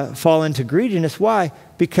fall into greediness. Why?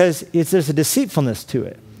 Because there's a deceitfulness to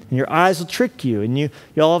it. And your eyes will trick you. And you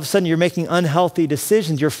all of a sudden, you're making unhealthy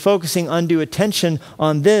decisions. You're focusing undue attention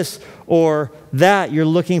on this or that. You're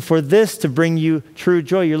looking for this to bring you true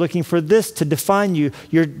joy. You're looking for this to define you.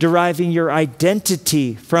 You're deriving your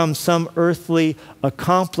identity from some earthly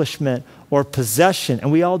accomplishment or possession.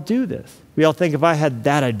 And we all do this. We all think, if I had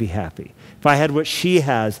that, I'd be happy. If I had what she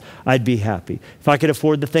has, I'd be happy. If I could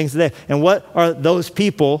afford the things that they... And what are those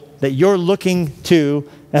people that you're looking to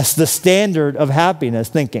as the standard of happiness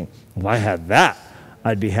thinking, if I had that,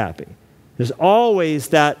 I'd be happy? There's always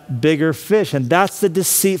that bigger fish, and that's the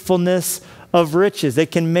deceitfulness of riches. They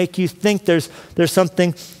can make you think there's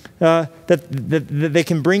something that they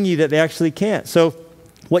can bring you that they actually can't. So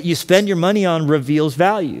what you spend your money on reveals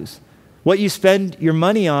values. What you spend your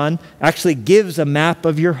money on actually gives a map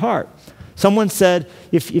of your heart. Someone said,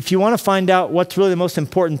 if you want to find out what's really the most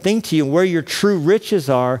important thing to you and where your true riches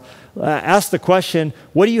are, ask the question,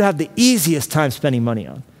 what do you have the easiest time spending money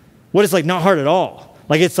on? What is like not hard at all?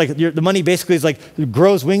 Like it's like the money basically is like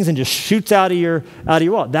grows wings and just shoots out of your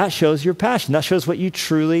wallet. That shows your passion. That shows what you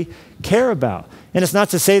truly care about. And it's not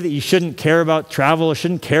to say that you shouldn't care about travel or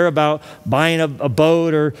shouldn't care about buying a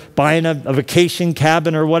boat or buying a vacation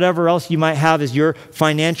cabin or whatever else you might have as your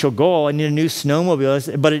financial goal. I need a new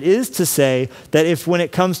snowmobile. But it is to say that if when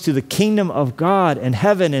it comes to the kingdom of God and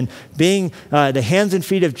heaven and being the hands and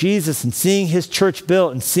feet of Jesus and seeing his church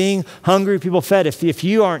built and seeing hungry people fed, if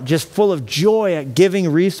you aren't just full of joy at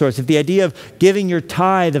giving resource, if the idea of giving your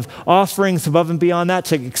tithe, of offerings above and beyond that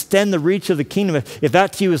to extend the reach of the kingdom, if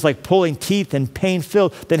that to you is like pulling teeth and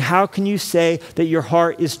pain-filled, then how can you say that your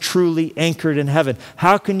heart is truly anchored in heaven?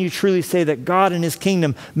 How can you truly say that God and his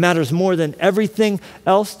kingdom matters more than everything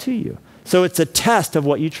else to you? So it's a test of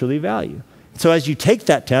what you truly value. So as you take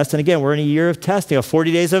that test, and again, we're in a year of testing,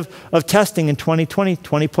 40 days of testing in 2020,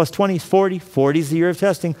 20 plus 20 is 40. 40 is the year of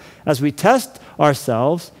testing. As we test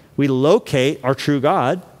ourselves, we locate our true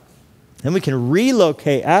God, and we can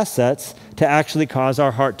relocate assets to actually cause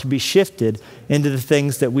our heart to be shifted into the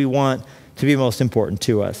things that we want to be most important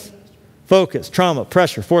to us. Focus, trauma,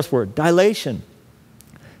 pressure. Fourth word, dilation.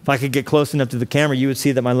 If I could get close enough to the camera, you would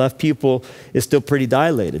see that my left pupil is still pretty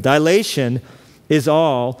dilated. Dilation is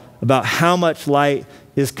all about how much light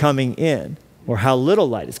is coming in or how little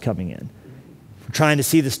light is coming in. If we're trying to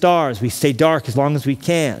see the stars, we stay dark as long as we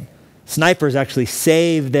can. Snipers actually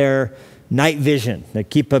save their night vision. They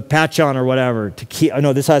keep a patch on or whatever to keep, oh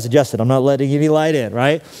no, this eye's adjusted. I'm not letting any light in,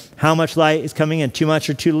 right? How much light is coming in, too much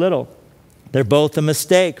or too little? They're both a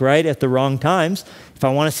mistake, right? At the wrong times. If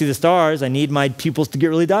I want to see the stars, I need my pupils to get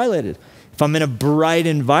really dilated. If I'm in a bright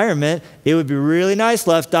environment, it would be really nice,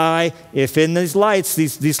 left eye, if in these lights,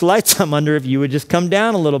 these lights I'm under, if you would just come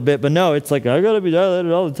down a little bit. But no, it's like, I got to be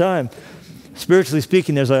dilated all the time. Spiritually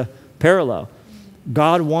speaking, there's a parallel.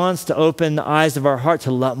 God wants to open the eyes of our heart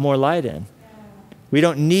to let more light in. We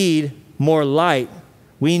don't need more light.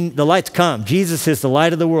 The lights come. Jesus is the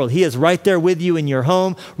light of the world. He is right there with you in your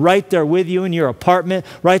home, right there with you in your apartment,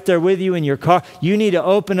 right there with you in your car. You need to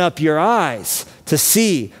open up your eyes to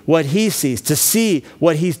see what he sees, to see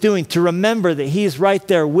what he's doing, to remember that he's right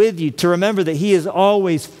there with you, to remember that he is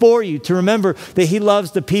always for you, to remember that he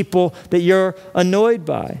loves the people that you're annoyed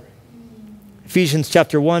by. Ephesians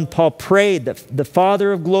chapter 1, Paul prayed that the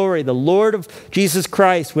Father of glory, the Lord of Jesus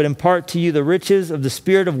Christ, would impart to you the riches of the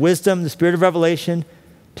spirit of wisdom, the spirit of revelation,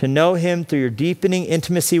 to know him through your deepening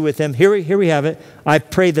intimacy with him. Here we have it. I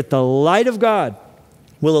pray that the light of God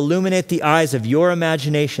will illuminate the eyes of your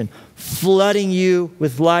imagination, flooding you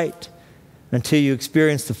with light until you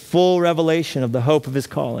experience the full revelation of the hope of his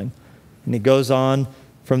calling. And it goes on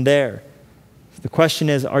from there. The question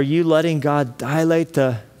is, are you letting God dilate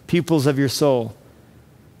the pupils of your soul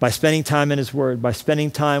by spending time in his word, by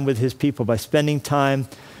spending time with his people, by spending time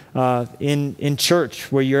in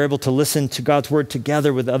church where you're able to listen to God's word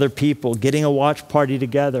together with other people, getting a watch party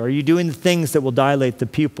together? Are you doing the things that will dilate the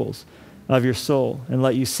pupils of your soul and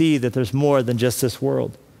let you see that there's more than just this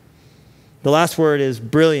world? The last word is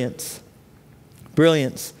brilliance.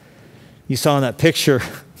 Brilliance. You saw in that picture,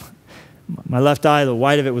 my left eye, the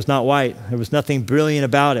white of it was not white. There was nothing brilliant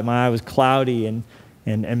about it. My eye was cloudy and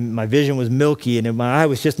my vision was milky and my eye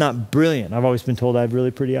was just not brilliant. I've always been told I have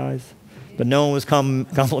really pretty eyes. But no one was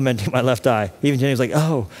complimenting my left eye. Even Jenny was like,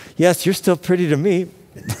 oh, yes, you're still pretty to me.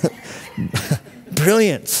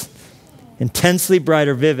 Brilliance. Intensely bright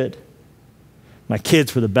or vivid. My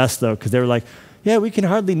kids were the best, though, because they were like, yeah, we can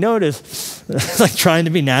hardly notice. It's like trying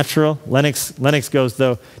to be natural. Lennox goes,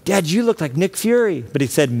 though, Dad, you look like Nick Fury. But he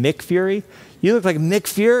said Mick Fury. You look like Mick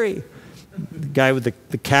Fury. The guy with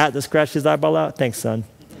the cat that scratched his eyeball out. Thanks, son.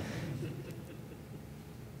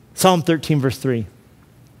 Psalm 13, verse 3.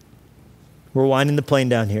 We're winding the plane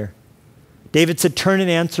down here. David said, turn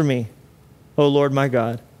and answer me, O Lord my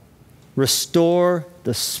God. Restore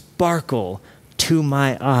the sparkle to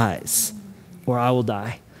my eyes, or I will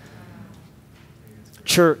die.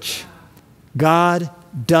 Church, God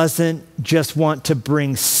doesn't just want to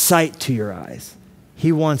bring sight to your eyes.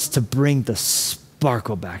 He wants to bring the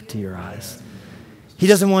sparkle back to your eyes. He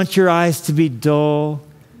doesn't want your eyes to be dull,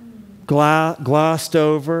 glossed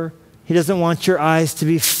over. He doesn't want your eyes to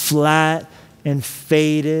be flat and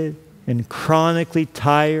faded and chronically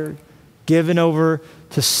tired, given over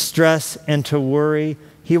to stress and to worry.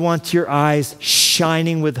 He wants your eyes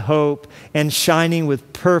shining with hope and shining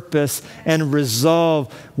with purpose and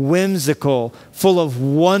resolve, whimsical, full of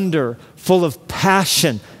wonder, full of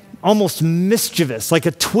passion, almost mischievous, like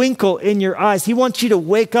a twinkle in your eyes. He wants you to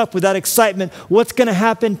wake up with that excitement. What's going to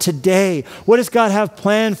happen today? What does God have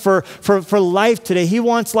planned for life today? He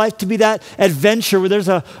wants life to be that adventure where there's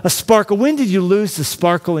a sparkle. When did you lose the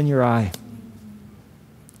sparkle in your eye?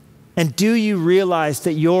 And do you realize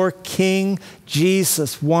that your King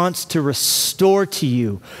Jesus wants to restore to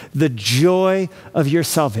you the joy of your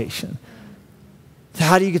salvation?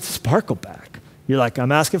 How do you get the sparkle back? You're like,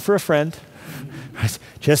 I'm asking for a friend.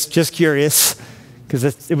 Just curious,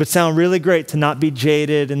 because it would sound really great to not be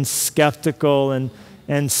jaded and skeptical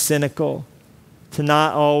and cynical, to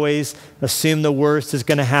not always assume the worst is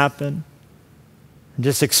going to happen and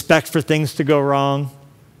just expect for things to go wrong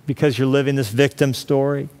because you're living this victim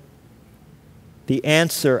story. The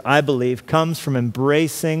answer, I believe, comes from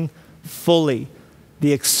embracing fully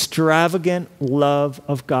the extravagant love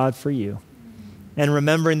of God for you and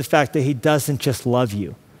remembering the fact that he doesn't just love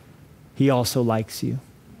you, he also likes you.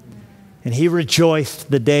 And he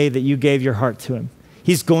rejoiced the day that you gave your heart to him.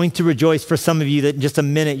 He's going to rejoice for some of you that in just a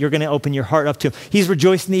minute you're going to open your heart up to him. He's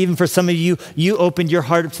rejoicing even for some of you, you opened your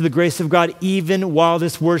heart up to the grace of God even while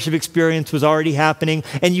this worship experience was already happening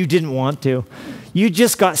and you didn't want to. You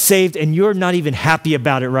just got saved and you're not even happy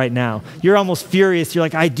about it right now. You're almost furious. You're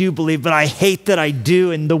like, I do believe, but I hate that I do.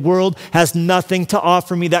 And the world has nothing to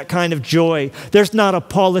offer me that kind of joy. There's not a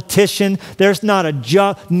politician. There's not a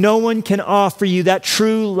job. No one can offer you that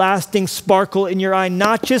true lasting sparkle in your eye,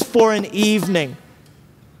 not just for an evening,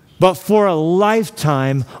 but for a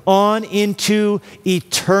lifetime on into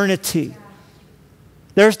eternity.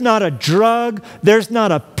 There's not a drug, there's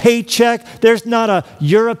not a paycheck, there's not a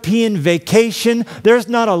European vacation, there's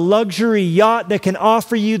not a luxury yacht that can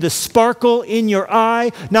offer you the sparkle in your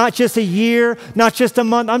eye, not just a year, not just a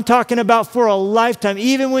month. I'm talking about for a lifetime.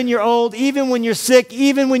 Even when you're old, even when you're sick,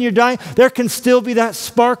 even when you're dying, there can still be that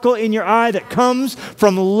sparkle in your eye that comes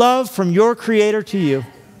from love from your Creator to you.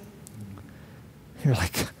 You're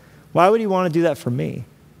like, why would he want to do that for me?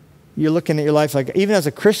 You're looking at your life like, even as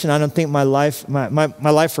a Christian, I don't think my life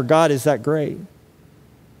for God is that great.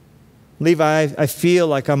 Levi, I feel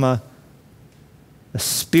like I'm a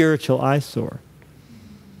spiritual eyesore.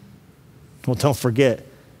 Well, don't forget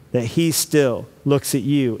that he still looks at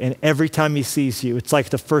you, and every time he sees you, it's like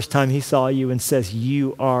the first time he saw you and says,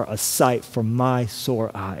 you are a sight for my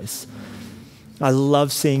sore eyes. I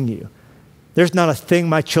love seeing you. There's not a thing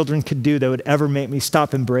my children could do that would ever make me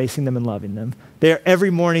stop embracing them and loving them. They are, every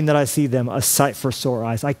morning that I see them, a sight for sore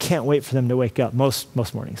eyes. I can't wait for them to wake up most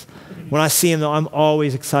mornings. When I see them, though, I'm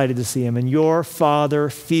always excited to see them. And your Father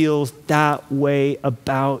feels that way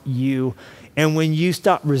about you. And when you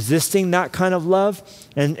stop resisting that kind of love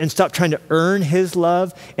and stop trying to earn his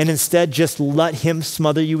love and instead just let him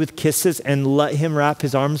smother you with kisses and let him wrap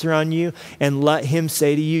his arms around you and let him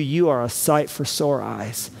say to you, you are a sight for sore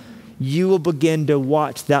eyes. You will begin to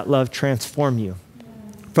watch that love transform you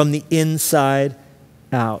from the inside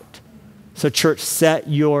out. So church, set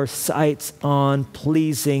your sights on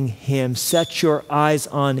pleasing him. Set your eyes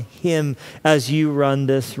on him as you run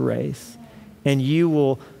this race. And you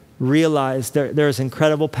will realize there's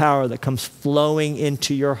incredible power that comes flowing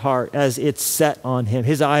into your heart as it's set on him.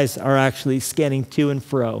 His eyes are actually scanning to and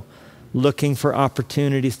fro, looking for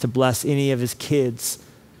opportunities to bless any of his kids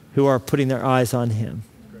who are putting their eyes on him.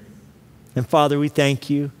 And Father, we thank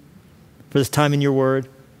you for this time in your word.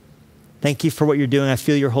 Thank you for what you're doing. I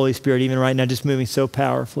feel your Holy Spirit even right now just moving so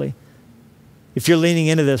powerfully. If you're leaning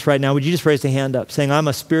into this right now, would you just raise a hand up saying, I'm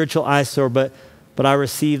a spiritual eyesore, but I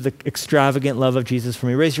receive the extravagant love of Jesus for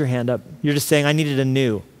me. Raise your hand up. You're just saying, I need it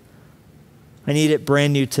anew. I need it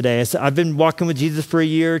brand new today. I've been walking with Jesus for a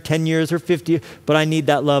year, 10 years, or 50 years, but I need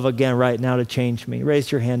that love again right now to change me. Raise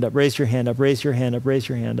your hand up, raise your hand up, raise your hand up, raise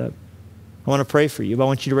your hand up. I want to pray for you, but I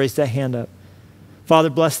want you to raise that hand up. Father,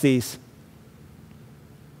 bless these.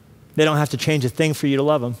 They don't have to change a thing for you to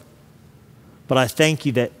love them. But I thank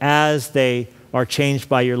you that as they are changed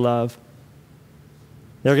by your love,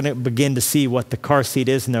 they're going to begin to see what the car seat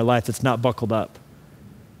is in their life that's not buckled up.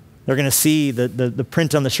 They're going to see the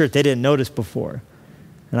print on the shirt they didn't notice before.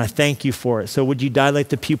 And I thank you for it. So would you dilate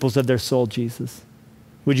the pupils of their soul, Jesus?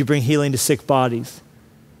 Would you bring healing to sick bodies?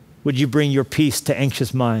 Would you bring your peace to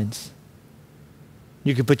anxious minds?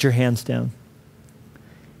 You can put your hands down.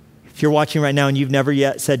 If you're watching right now and you've never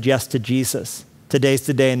yet said yes to Jesus, today's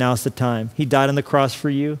the day and now's the time. He died on the cross for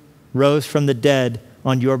you, rose from the dead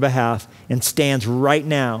on your behalf, and stands right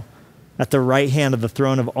now at the right hand of the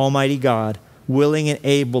throne of Almighty God, willing and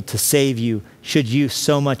able to save you, should you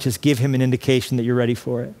so much as give him an indication that you're ready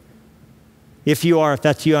for it. If you are, if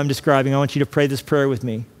that's you I'm describing, I want you to pray this prayer with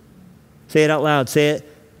me. Say it out loud. Say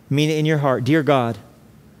it, mean it in your heart. Dear God,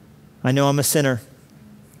 I know I'm a sinner.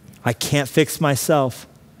 I can't fix myself,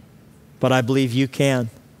 but I believe you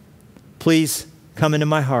can. Please come into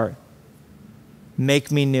my heart.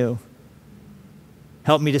 Make me new.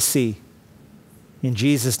 Help me to see. In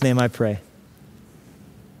Jesus' name I pray.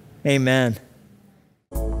 Amen.